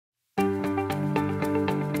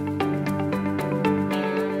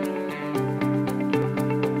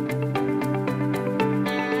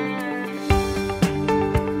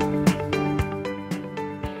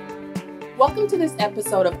to this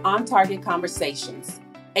episode of On Target Conversations,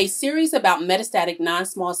 a series about metastatic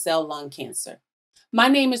non-small cell lung cancer. My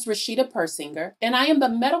name is Rasheda Persinger, and I am the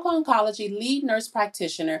Medical Oncology Lead Nurse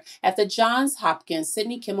Practitioner at the Johns Hopkins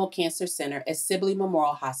Sidney Kimmel Cancer Center at Sibley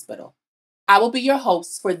Memorial Hospital. I will be your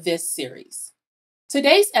host for this series.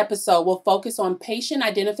 Today's episode will focus on patient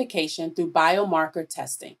identification through biomarker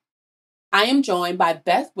testing. I am joined by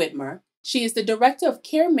Beth Wittmer. She is the Director of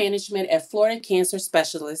Care Management at Florida Cancer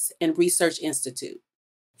Specialists and Research Institute.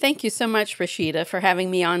 Thank you so much, Rasheda, for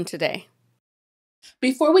having me on today.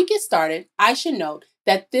 Before we get started, I should note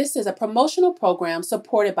that this is a promotional program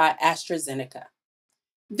supported by AstraZeneca.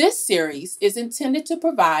 This series is intended to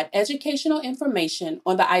provide educational information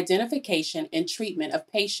on the identification and treatment of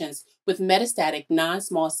patients with metastatic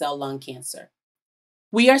non-small cell lung cancer.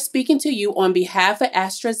 We are speaking to you on behalf of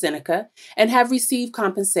AstraZeneca and have received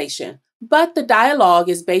compensation, but the dialogue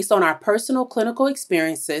is based on our personal clinical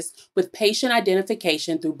experiences with patient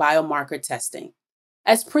identification through biomarker testing.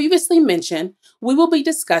 As previously mentioned, we will be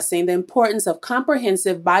discussing the importance of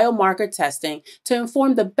comprehensive biomarker testing to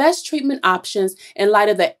inform the best treatment options in light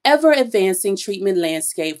of the ever-advancing treatment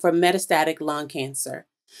landscape for metastatic lung cancer.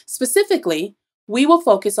 Specifically, we will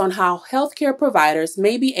focus on how healthcare providers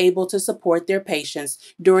may be able to support their patients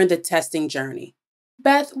during the testing journey.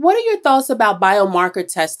 Beth, what are your thoughts about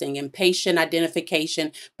biomarker testing and patient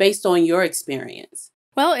identification based on your experience?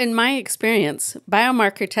 Well, in my experience,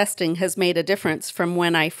 biomarker testing has made a difference from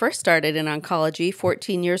when I first started in oncology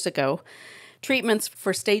 14 years ago. Treatments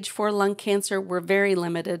for stage 4 lung cancer were very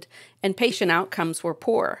limited, and patient outcomes were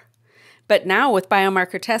poor. But now with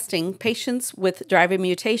biomarker testing, patients with driver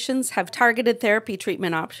mutations have targeted therapy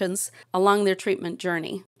treatment options along their treatment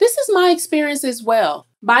journey. This is my experience as well.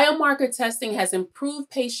 Biomarker testing has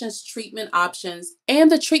improved patients' treatment options, and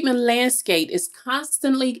the treatment landscape is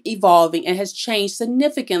constantly evolving and has changed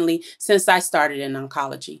significantly since I started in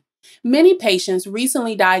oncology. Many patients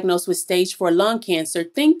recently diagnosed with stage 4 lung cancer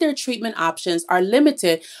think their treatment options are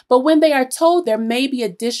limited, but when they are told there may be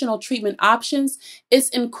additional treatment options, it's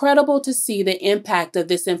incredible to see the impact of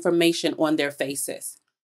this information on their faces.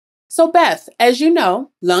 So Beth, as you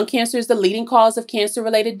know, lung cancer is the leading cause of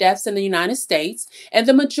cancer-related deaths in the United States, and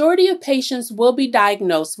the majority of patients will be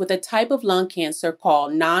diagnosed with a type of lung cancer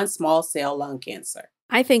called non-small cell lung cancer.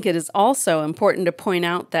 I think it is also important to point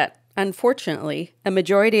out that unfortunately, a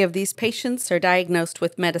majority of these patients are diagnosed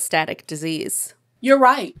with metastatic disease. You're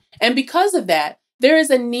right. And because of that, there is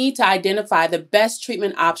a need to identify the best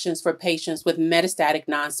treatment options for patients with metastatic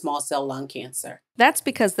non-small cell lung cancer. That's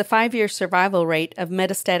because the 5-year survival rate of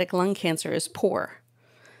metastatic lung cancer is poor.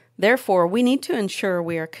 Therefore, we need to ensure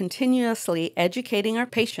we are continuously educating our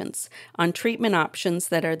patients on treatment options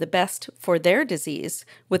that are the best for their disease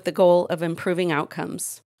with the goal of improving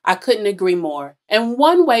outcomes. I couldn't agree more. And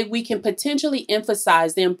one way we can potentially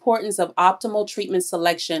emphasize the importance of optimal treatment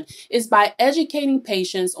selection is by educating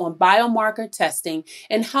patients on biomarker testing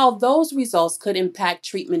and how those results could impact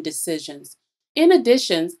treatment decisions. In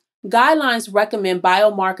addition, guidelines recommend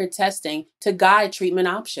biomarker testing to guide treatment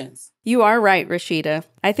options. You are right, Rasheda.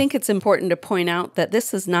 I think it's important to point out that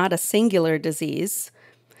this is not a singular disease,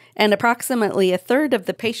 and approximately a third of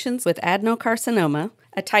the patients with adenocarcinoma,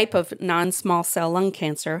 a type of non-small cell lung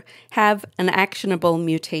cancer, have an actionable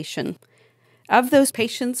mutation. Of those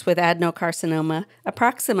patients with adenocarcinoma,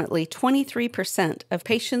 approximately 23% of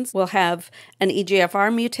patients will have an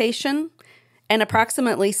EGFR mutation, and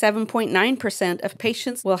approximately 7.9% of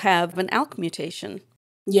patients will have an ALK mutation.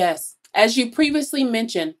 Yes. As you previously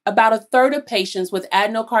mentioned, about a third of patients with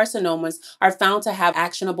adenocarcinomas are found to have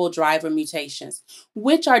actionable driver mutations,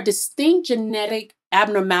 which are distinct genetic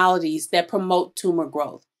abnormalities that promote tumor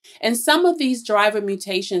growth. And some of these driver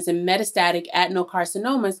mutations in metastatic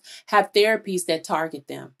adenocarcinomas have therapies that target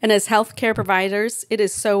them. And as healthcare providers, it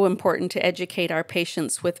is so important to educate our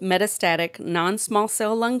patients with metastatic non-small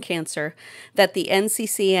cell lung cancer that the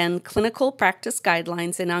NCCN Clinical Practice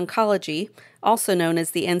Guidelines in Oncology, also known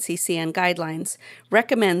as the NCCN Guidelines,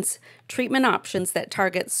 recommends treatment options that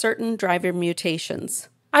target certain driver mutations.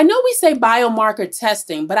 I know we say biomarker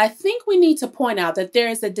testing, but I think we need to point out that there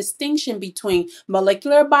is a distinction between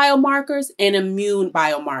molecular biomarkers and immune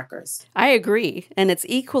biomarkers. I agree, and it's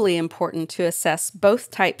equally important to assess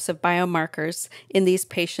both types of biomarkers in these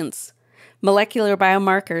patients. Molecular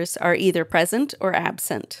biomarkers are either present or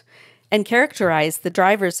absent and characterize the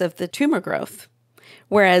drivers of the tumor growth,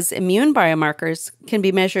 whereas immune biomarkers can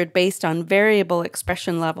be measured based on variable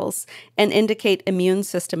expression levels and indicate immune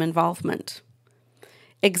system involvement.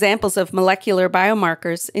 Examples of molecular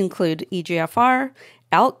biomarkers include EGFR,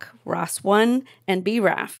 ALK, ROS1, and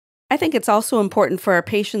BRAF. I think it's also important for our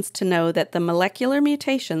patients to know that the molecular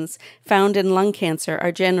mutations found in lung cancer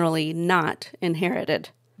are generally not inherited.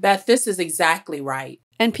 Beth, this is exactly right.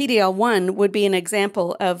 And PD-L1 would be an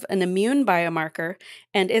example of an immune biomarker,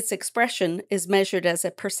 and its expression is measured as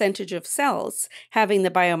a percentage of cells having the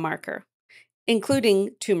biomarker,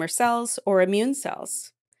 including tumor cells or immune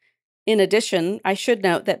cells. In addition, I should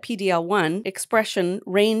note that PD-L1 expression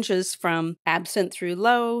ranges from absent through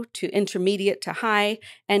low to intermediate to high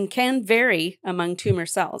and can vary among tumor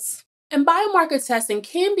cells. And biomarker testing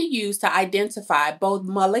can be used to identify both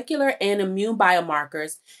molecular and immune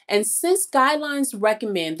biomarkers. And since guidelines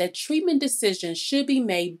recommend that treatment decisions should be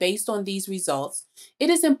made based on these results, it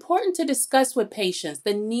is important to discuss with patients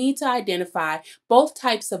the need to identify both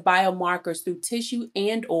types of biomarkers through tissue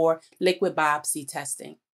and/or liquid biopsy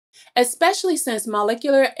testing, especially since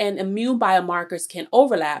molecular and immune biomarkers can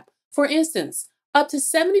overlap. For instance, up to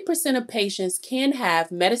 70% of patients can have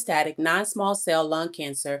metastatic non-small cell lung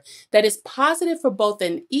cancer that is positive for both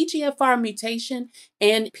an EGFR mutation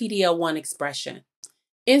and PD-L1 expression.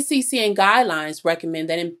 NCCN guidelines recommend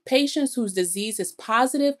that in patients whose disease is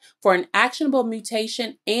positive for an actionable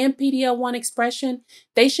mutation and PD-L1 expression,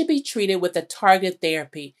 they should be treated with a targeted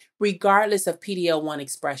therapy, regardless of PD-L1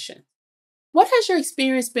 expression. What has your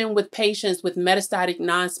experience been with patients with metastatic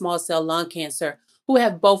non-small cell lung cancer who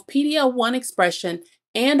have both PD-L1 expression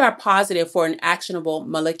and are positive for an actionable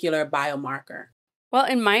molecular biomarker? Well,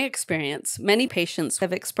 in my experience, many patients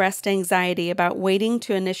have expressed anxiety about waiting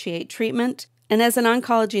to initiate treatment, and as an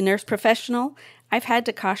oncology nurse professional, I've had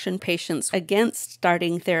to caution patients against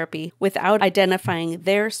starting therapy without identifying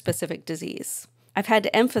their specific disease. I've had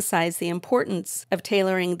to emphasize the importance of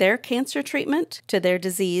tailoring their cancer treatment to their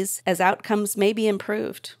disease as outcomes may be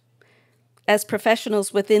improved. As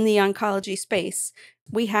professionals within the oncology space,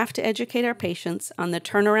 we have to educate our patients on the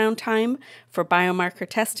turnaround time for biomarker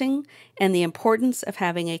testing and the importance of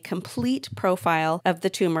having a complete profile of the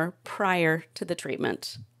tumor prior to the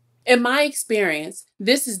treatment. In my experience,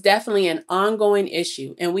 this is definitely an ongoing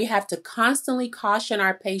issue, and we have to constantly caution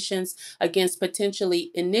our patients against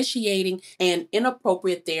potentially initiating an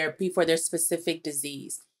inappropriate therapy for their specific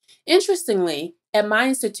disease. Interestingly, at my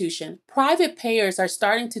institution, private payers are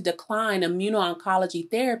starting to decline immuno-oncology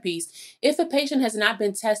therapies if a patient has not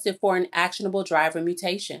been tested for an actionable driver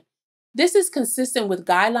mutation. This is consistent with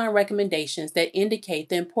guideline recommendations that indicate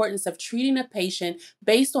the importance of treating a patient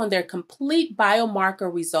based on their complete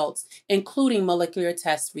biomarker results, including molecular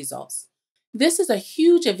test results. This is a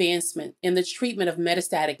huge advancement in the treatment of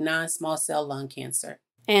metastatic non-small cell lung cancer.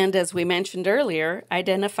 And as we mentioned earlier,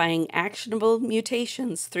 identifying actionable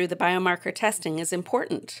mutations through the biomarker testing is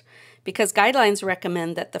important because guidelines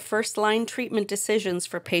recommend that the first-line treatment decisions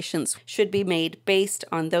for patients should be made based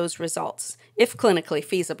on those results, if clinically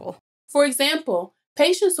feasible. For example,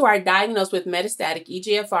 patients who are diagnosed with metastatic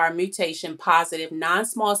EGFR mutation positive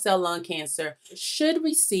non-small cell lung cancer should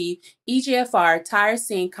receive EGFR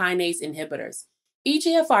tyrosine kinase inhibitors.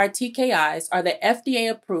 EGFR TKIs are the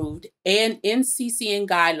FDA-approved and NCCN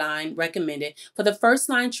guideline recommended for the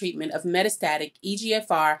first-line treatment of metastatic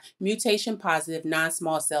EGFR mutation-positive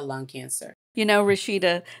non-small cell lung cancer. You know,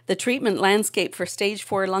 Rasheda, the treatment landscape for stage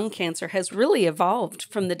 4 lung cancer has really evolved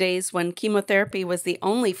from the days when chemotherapy was the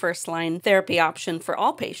only first-line therapy option for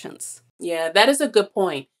all patients. Yeah, that is a good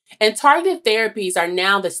point. And targeted therapies are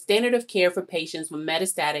now the standard of care for patients with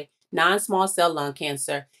metastatic non-small cell lung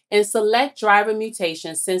cancer and select driver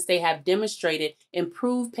mutations since they have demonstrated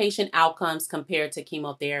improved patient outcomes compared to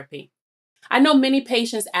chemotherapy. I know many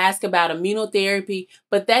patients ask about immunotherapy,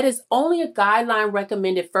 but that is only a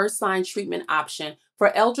guideline-recommended first-line treatment option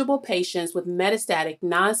for eligible patients with metastatic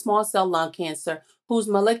non-small cell lung cancer whose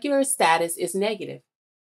molecular status is negative.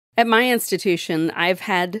 At my institution, I've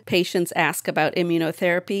had patients ask about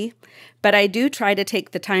immunotherapy, but I do try to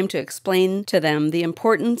take the time to explain to them the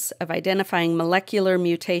importance of identifying molecular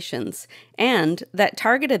mutations and that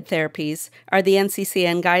targeted therapies are the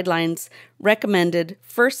NCCN guidelines recommended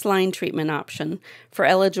first-line treatment option for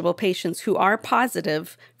eligible patients who are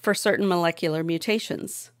positive for certain molecular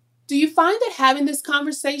mutations. Do you find that having this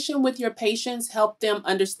conversation with your patients help them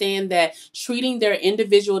understand that treating their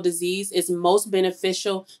individual disease is most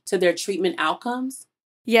beneficial to their treatment outcomes?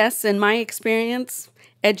 Yes, in my experience,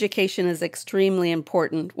 education is extremely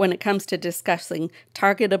important when it comes to discussing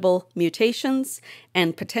targetable mutations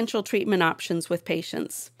and potential treatment options with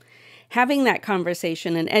patients. Having that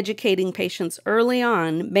conversation and educating patients early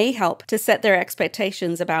on may help to set their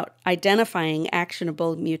expectations about identifying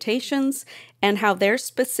actionable mutations and how their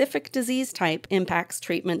specific disease type impacts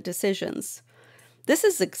treatment decisions. This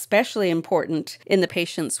is especially important in the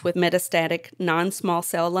patients with metastatic non-small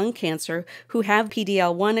cell lung cancer who have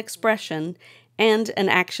PD-L1 expression and an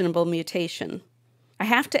actionable mutation. I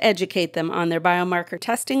have to educate them on their biomarker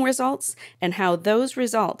testing results and how those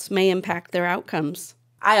results may impact their outcomes.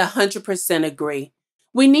 I 100% agree.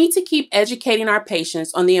 We need to keep educating our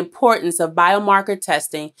patients on the importance of biomarker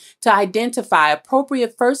testing to identify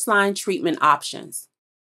appropriate first-line treatment options.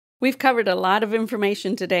 We've covered a lot of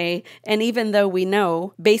information today, and even though we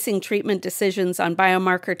know basing treatment decisions on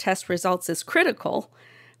biomarker test results is critical,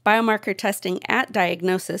 biomarker testing at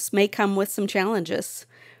diagnosis may come with some challenges.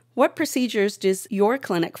 What procedures does your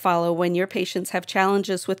clinic follow when your patients have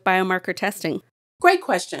challenges with biomarker testing? Great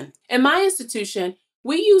question. In my institution,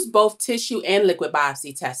 we use both tissue and liquid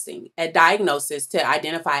biopsy testing at diagnosis to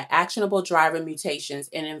identify actionable driver mutations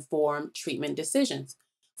and inform treatment decisions.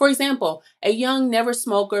 For example, a young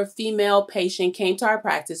never-smoker female patient came to our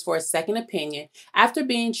practice for a second opinion after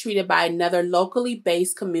being treated by another locally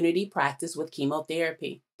based community practice with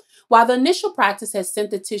chemotherapy. While the initial practice had sent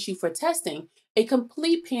the tissue for testing, a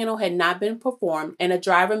complete panel had not been performed and a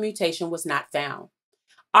driver mutation was not found.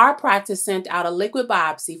 Our practice sent out a liquid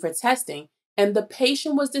biopsy for testing, and the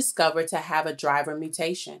patient was discovered to have a driver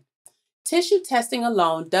mutation. Tissue testing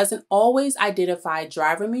alone doesn't always identify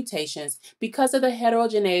driver mutations because of the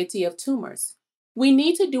heterogeneity of tumors. We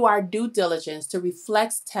need to do our due diligence to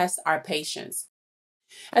reflex test our patients.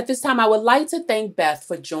 At this time, I would like to thank Beth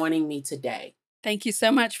for joining me today. Thank you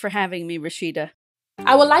so much for having me, Rasheda.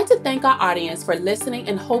 I would like to thank our audience for listening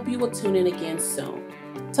and hope you will tune in again soon.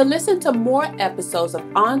 To listen to more episodes of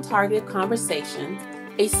On-Targeted Conversations,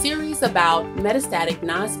 a series about metastatic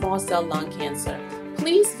non-small cell lung cancer,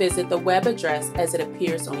 please visit the web address as it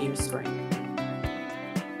appears on your screen.